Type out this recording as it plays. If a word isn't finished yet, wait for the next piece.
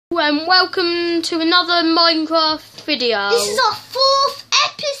and welcome to another Minecraft video. This is our 4th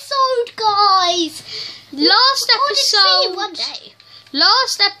episode, guys. Last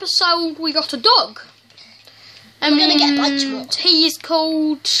episode we got a dog. We're gonna get a bunch more. He is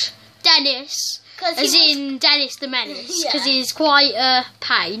called Dennis, in Dennis the Menace, because he's quite a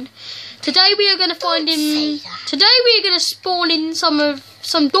pain. Today we are going to find him. Today we are going to spawn in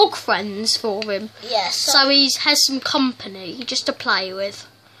some dog friends for him. Yes. So he has some company just to play with.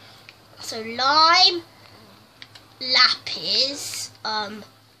 So lime, lapis,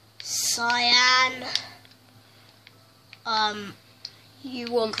 cyan,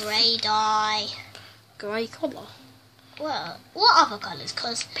 you want grey dye. Grey colour. Well, what other colours?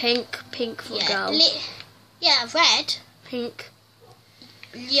 Cause pink for girls. Red. Pink.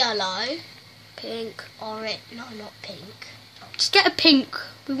 Yellow. Pink. Orange. No, not pink. Just get a pink.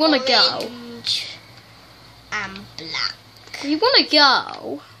 We want a girl. Orange and black. We want a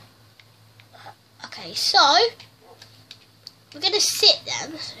girl. Okay, so we're gonna sit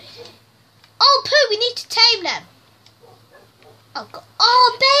them. Oh, Pooh, we need to tame them. Oh God!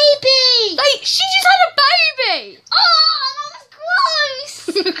 Oh, baby! Wait, she just had a baby. Oh, that was gross.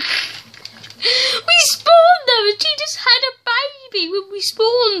 We spawned her and she just had a baby when we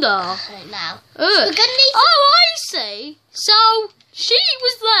spawned her. Okay, now we're gonna need. Oh, I see. So she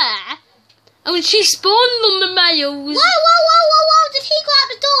was there, and she spawned on the males. Whoa! Did he go out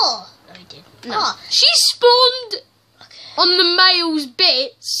the door? No, he didn't. No. Oh. She spawned on the male's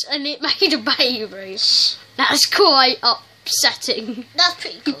bits, and it made a baby. That's quite upsetting. That's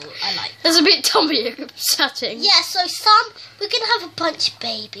pretty cool. I like that. That's a bit tummy upsetting. Yeah, so we're going to have a bunch of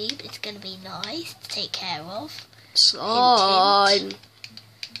babies. It's going to be nice to take care of. Slime.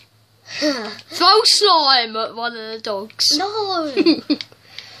 Throw slime at one of the dogs. No.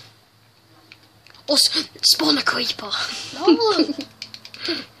 Or spawn a creeper. No.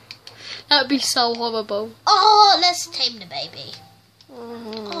 That'd be so horrible. Oh, let's tame the baby.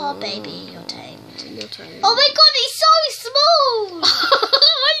 Oh, baby, you're tamed. You're tamed. Oh my God, he's so small.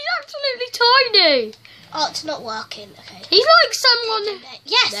 He's absolutely tiny. Oh, it's not working. Okay. He's like someone.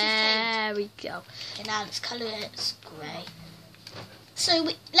 Yes. There we go. Okay, now let's colour it grey. So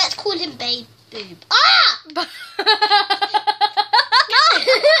let's call him Babe Boob. Ah! I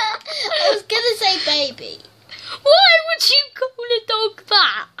was gonna say baby. Why would you call a dog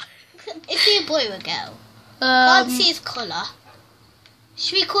that? Is he a boy or a girl? Can't see his collar.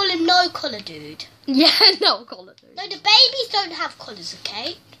 Should we call him No Collar Dude? Yeah, No Collar Dude. No, the babies don't have collars,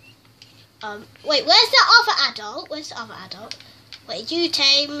 okay? Wait, where's the other adult? Wait, you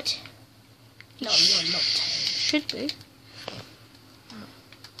tamed? No, you're not tamed. Should be.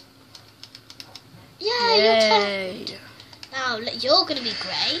 Yeah, you're tamed. Now, you're going to be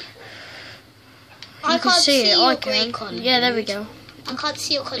grey. I can't see your grey collar. Yeah, there we go. I can't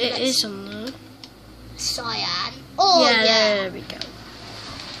see your collar. It is on there. Cyan. Oh, yeah. There we go.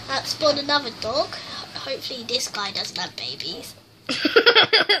 Let's spawn another dog. Hopefully this guy doesn't have babies.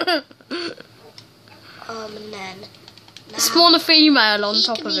 And then... Spawn a female on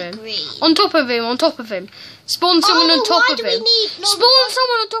top of him. Green. On top of him. Spawn someone on top of him. Spawn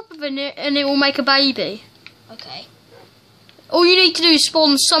someone on top of him and it will make a baby. Okay. All you need to do is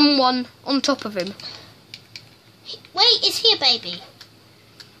spawn someone on top of him. Wait, is he a baby?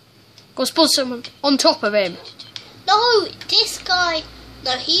 Go spawn someone on top of him. No, this guy...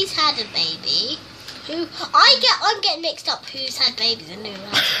 No, he's had a baby. I'm getting mixed up who's had babies and who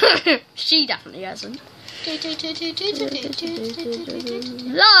hasn't. She definitely hasn't.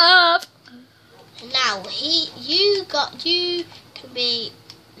 Love. Now you can be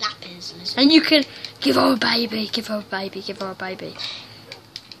lapis. And you can give her a baby.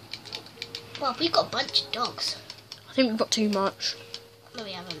 Well, we've got a bunch of dogs. I think we've got too much. No,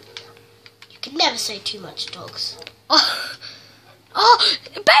 we haven't. You can never say too much dogs. Oh,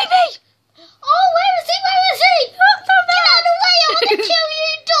 baby! Oh, where is he? Get out of the way! I want to kill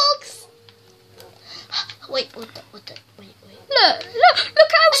you, dogs! Wait. Look how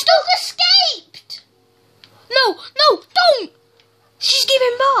the dog escaped! No, don't! She's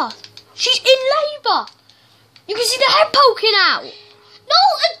giving birth. She's in labour. You can see the head poking out. No,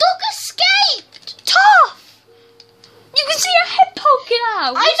 a dog escaped! Tough! You can see her head poking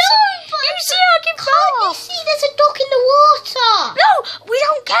out. I know, but you see her give birth. You see there's a dog in the water. No, we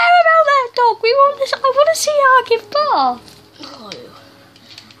don't care about that dog. I want to see her give birth. No.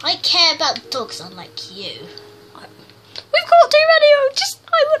 I care about dogs unlike you. We've got too many.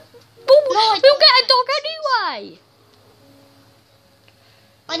 We'll get a dog anyway.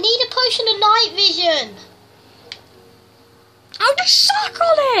 I need a potion of night vision. I'll just suck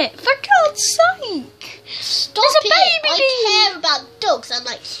on it, for God's sake. Stop There's a it. baby I care about dogs,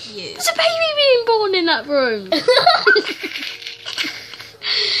 unlike you. There's a baby being born in that room.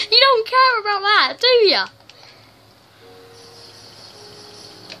 You don't care about that, do you?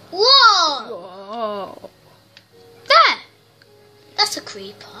 Whoa! Whoa. There! That's a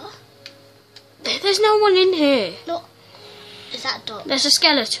creeper. There's no one in here. No. Is that a dog? There's a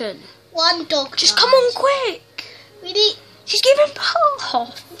skeleton. One dog. Just died. come on quick. We need. She's giving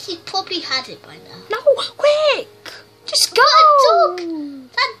birth. She probably had it by now. No, quick. Just go.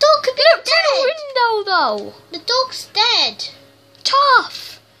 That dog could be Look dead. through the window though. The dog's dead.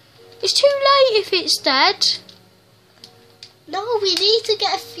 Tough. It's too late if it's dead. No, we need to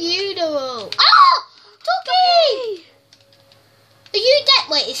get a funeral. Oh! Doggy! Are you dead?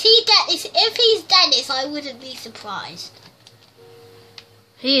 Wait, is he dead? If he's dead, I wouldn't be surprised.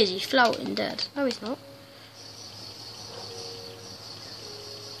 He is. He's floating dead. No, he's not.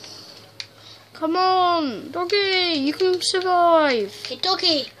 Come on, Doggy. You can survive. Okay,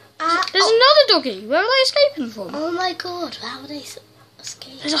 Doggy. There's another doggy. Where are they escaping from? Oh my God! How are they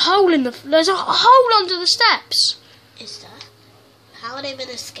escaping? There's a hole in the. There's a hole under the steps. Is there? How are they going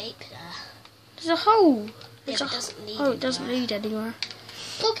to escape there? There's a hole. Yeah, it doesn't lead. Oh, it doesn't lead anywhere.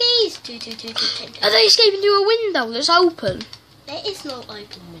 Doggies! Are they escaping through a window that's open? There is no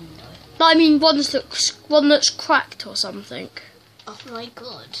open window. No, I mean one that's cracked or something. Oh my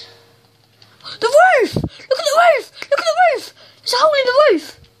God! The roof! Look at the roof! Look at the roof! There's a hole in the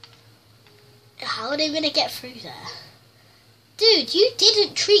roof. How are they going to get through there? Dude, you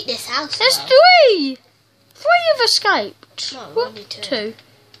didn't treat this house There's well. 3! 3 have escaped. No, What? only 2. 2.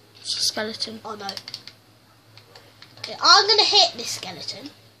 It's a skeleton. Oh no. Okay, I'm going to hit this skeleton.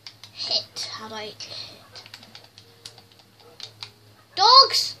 Hit. How do I hit?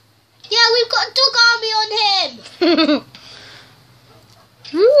 Dogs! Yeah, we've got a dog army on him!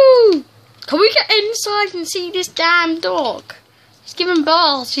 Woo! Can we get inside and see this damn dog? She's giving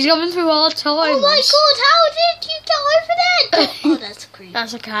birth. She's going through hard times. Oh my God, how did you get over there? Oh, that's a creep.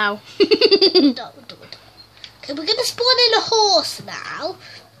 That's a cow. Okay, we're going to spawn in a horse now.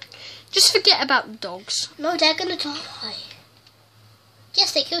 Just forget about the dogs. No, they're going to die.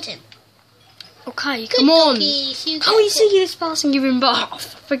 Yes, they killed him. Okay, Good come on. doggies, you Can get we it. see this person giving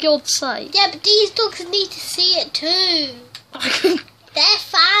birth? For God's sake. Yeah, but these dogs need to see it too. They're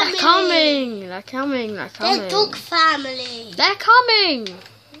family. They're coming. They're coming. They're coming. They're dog family. They're coming.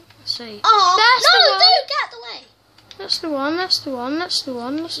 Let's see. Oh, That's no, the one. don't get out the way. That's the one. That's the one. That's the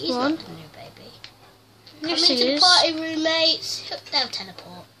one. That's the He's one. not the new baby. Yes, Come he into the is. party room, mates. They'll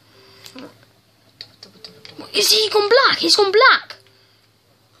teleport. Is he gone black? He's gone black.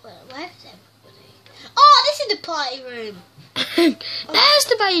 Where is everybody? Oh, this is the party room. There's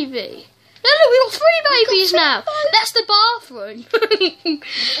the baby. No, look, we've got 3 babies now. That's the bathroom.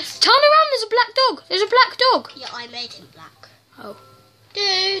 Turn around, there's a black dog. There's a black dog. Yeah, I made him black. Oh.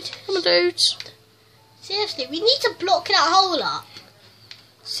 Dude. Come on, dudes. Seriously, we need to block that hole up.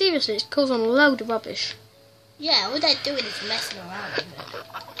 Seriously, it's causing a load of rubbish. Yeah, all they're doing is messing around with it.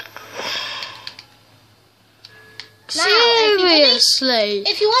 Now, Seriously.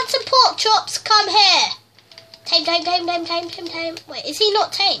 if you want some pork chops, come here. Tame. Wait, is he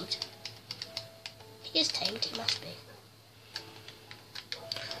not tamed? He is tamed, he must be.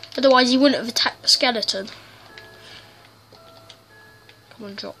 Otherwise, he wouldn't have attacked the skeleton. Come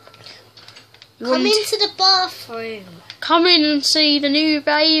on, drop. Come into the bathroom. Come in and see the new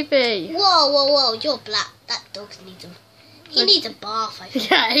baby. Whoa, you're black. That dog needs he needs a bath, I think.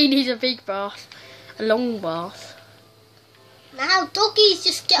 Yeah, he needs a big bath. A long bath. Now, doggies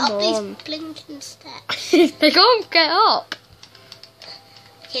just get Come up on. these blinking steps. They can't get up.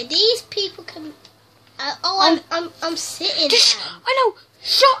 Okay, these people can... I'm sitting Just, down. I know.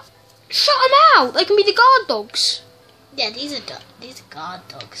 Shut them out. They can be the guard dogs. Yeah, these are guard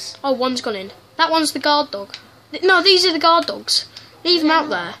dogs. Oh, one's gone in. That one's the guard dog. No, these are the guard dogs. Leave them out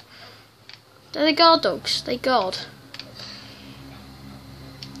there. They're the guard dogs. They guard.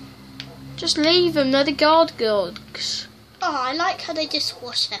 Just leave them. They're the guard dogs. Oh, I like how they just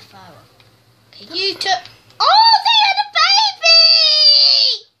wash their fur off. Okay, you took... Oh, they had a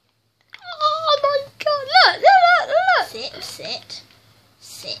baby! Oh my God! Look!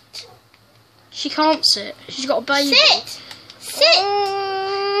 Sit. She can't sit. She's got a baby. Sit!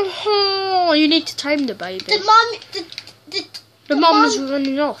 Oh, you need to tame the baby. The mum's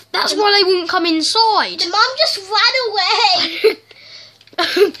running off. That's why they wouldn't come inside. The mum just ran away.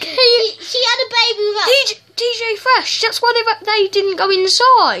 She had a baby without... DJ Fresh, that's why they didn't go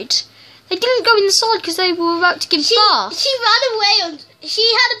inside. They didn't go inside because they were about to give birth. She ran away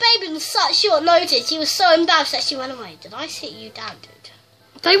She had a baby in such short notice. She was so embarrassed that she went away. Did I sit you down, dude?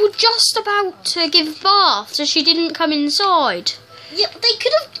 They were just about to give birth, so she didn't come inside. Yeah, they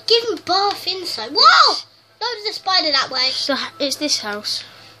could have given birth inside. Whoa! No, there's a spider that way. So it's this house.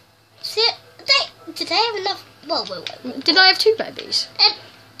 See, did they have enough? Whoa. Did I have 2 babies?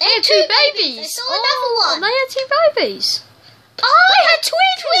 They had 2 babies. I saw another one. They had 2 babies. Oh, they had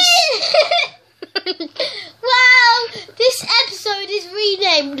twins. Wow, this episode is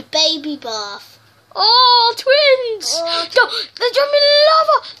renamed Baby Bath. Oh, twins! They're jumping in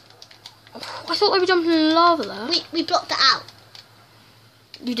lava. Oh, I thought they were jumping in lava there. We blocked it out.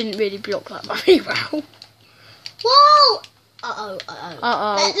 You didn't really block that very well. Whoa! Uh-oh.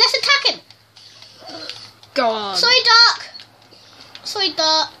 Let's attack him. Go on. Sorry, Dark. Sorry,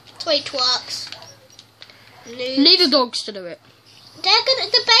 Twerks. Leave the dogs to do it.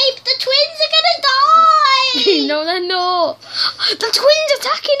 The twins are gonna die. No, they're not. The twin's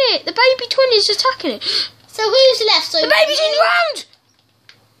attacking it. The baby twin is attacking it. So who's left? The baby's in drowned.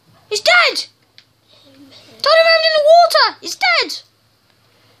 He's dead. Turn around in the water. He's dead.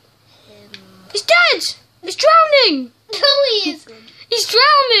 He's dead. He's drowning. No, he isn't. He's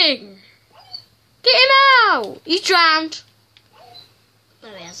drowning. Get him out. He's drowned. No,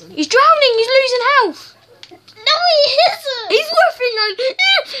 he hasn't. He's drowning. He's losing health. No, he isn't. He's whooping on.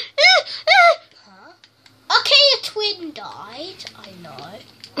 Huh? Okay, a twin died. I know.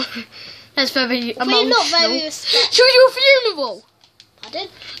 That's very emotional. We're not very respectful. Should we do a funeral? Pardon?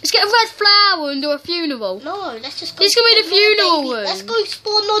 Let's get a red flower and do a funeral. No, let's just go. This can be the funeral room. Let's go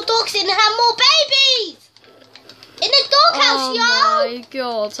spawn more dogs in and have more babies. In the doghouse, yo. Oh my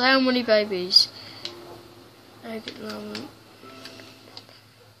god, how many babies? Hey,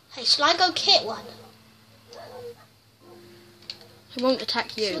 shall I go kit one? He won't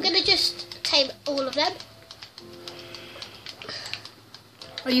attack you. So we're gonna just tame all of them.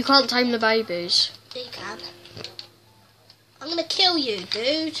 Oh, you can't tame the babies. You can. I'm gonna kill you,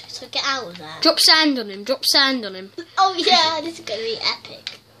 dude. So get out of there. Drop sand on him. Drop sand on him. Oh yeah, this is gonna be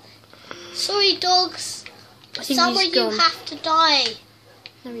epic. Sorry, dogs. Somewhere you have to die.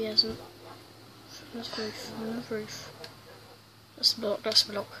 No, he hasn't. That's roof. That's roof. That's the block. That's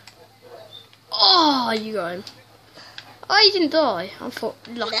the block. Oh, you got him. Oh, he didn't die. I thought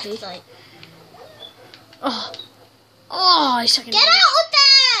lucky. Oh, he's taking Get damage. out of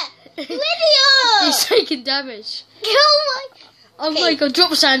there! You idiot! He's taking damage. Oh my god,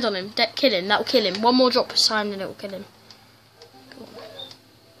 drop sand on him. Kill him, that'll kill him. One more drop of sand and it'll kill him. Go on.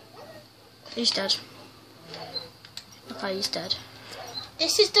 He's dead. Okay, he's dead.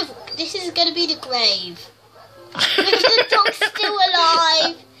 This is gonna be the grave. Because the dog's still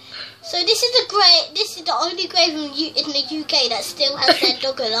alive. So this is the only grave in the UK that still has their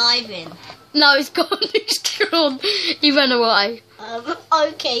dog alive in. No, he's gone. He's gone. He ran away.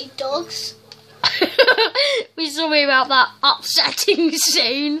 Okay, dogs. We sorry about that upsetting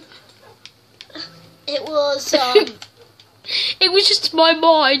scene. It was It was just my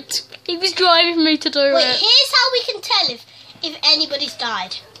mind. He was driving me to do it. Wait, here's how we can tell if anybody's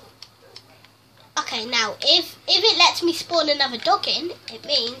died. Okay, now if it lets me spawn another dog in, it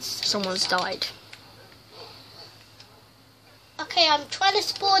means someone's died. Okay, I'm trying to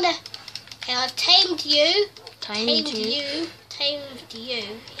spawn a. Okay, I've tamed you. Tamed you.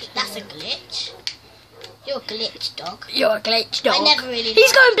 That's a glitch. You're a glitch dog. You're a glitch dog. I never really.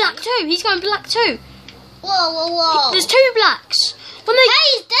 He's going black too. He's going black too. Whoa. There's 2 blacks.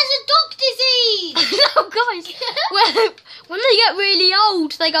 Hey, there's a dog disease. No, guys. When they get really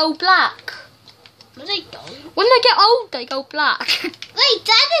old, they go black. No, they don't. When they get old, they go black. Wait,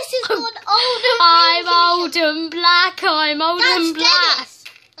 Dennis is not old and I'm old and black. I'm old and black. Dennis.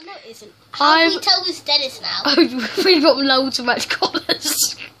 Oh, no, it isn't. How can we tell who's Dennis now? Oh, we've got loads of red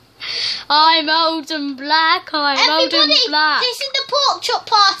collars. I'm old and black. I'm old and black. This is the pork chop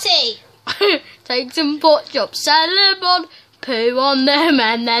party. Take some pork chops, sell them on, poo on them,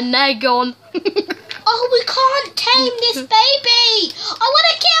 and then they're gone. Oh, we can't tame this baby. I want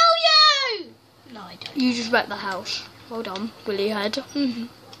to kill you. No, I don't. You just wrecked the house. Well done, Willy head. I'm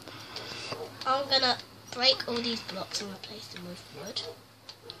gonna break all these blocks and replace them with wood.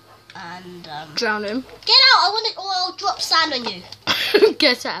 And drown him. Get out! I want it, or I'll drop sand on you.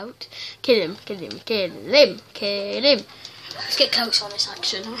 Get out. Kill him. Kill him. Kill him. Kill him. Let's get close on this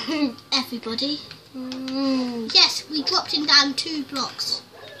action. Everybody. Yes, we dropped him down 2 blocks.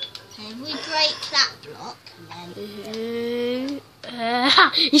 Okay, we break that block and then.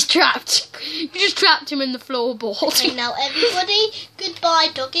 He's trapped. You just trapped him in the floorboard. Okay, now everybody, goodbye,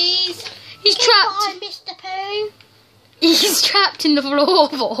 doggies. He's goodbye, trapped. Mr. Pooh. He's trapped in the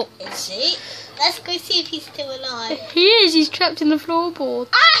floorboard. See? Let's go see if he's still alive. He is. He's trapped in the floorboard.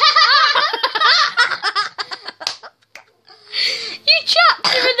 You trapped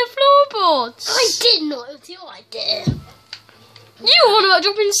him in the floorboards. I did not. It was your idea. You were on about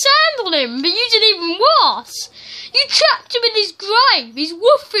dropping sand on him, but you did even worse. You trapped him in his grave. He's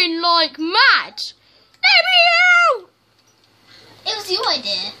woofing like mad. Let me out! It was your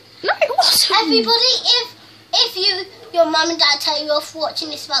idea. No, it wasn't. Everybody, if your mum and dad tell you off watching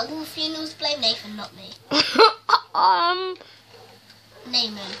this about wolf funerals, blame Nathan, not me.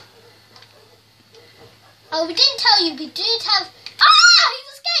 Naaman. Oh, we didn't tell you. We did have. He's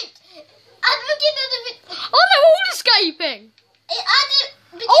escaped. At the beginning of the video. Oh, they're all escaping. All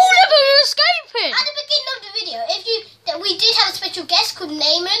of them are escaping. At the beginning of the video, we did have a special guest called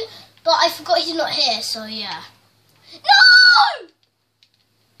Naaman, but I forgot he's not here. So yeah. No!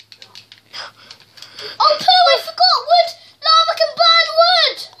 Oh, Pooh, I forgot wood. Lava can burn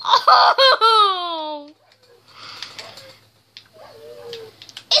wood. Oh!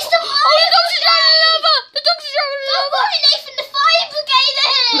 It's the fire dogs are drowning in lava. The dogs are drowning in Don't lava. worry, Nathan. The fire brigade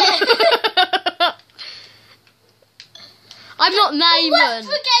are here. I'm not The Naaman. wolf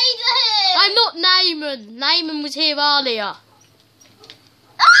brigade are here. I'm not Naaman. Naaman was here earlier.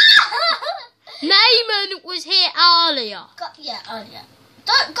 Naaman was here earlier. Earlier.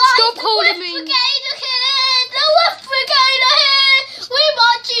 Don't, guys, Stop calling me. The wolf brigade are here. The wolf brigade are here. We're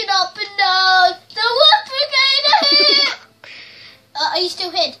marching up and down. The wolf brigade are here. Are you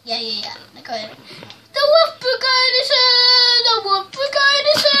still hid? Yeah. Go ahead. The wolf brigade is here. The wolf brigade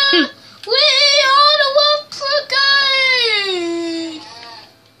is here. We are the wolf brigade.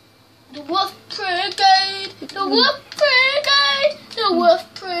 The wolf brigade. The wolf brigade. The wolf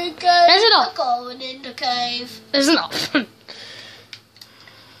brigade. There's enough. We're going in the cave. There's enough.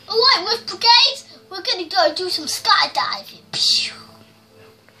 Alright, wolf brigade. We're gonna go do some skydiving. Pew.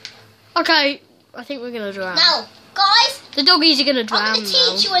 Okay, I think we're gonna drown. Now, guys, The doggies are gonna drown. I'm gonna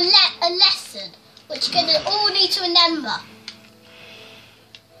teach you a lesson, which you're gonna all need to remember.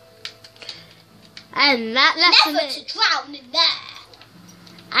 And that lesson Never to drown in there.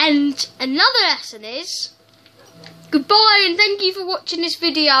 And another lesson is goodbye and thank you for watching this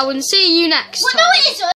video and see you next time. Well, no, it isn't.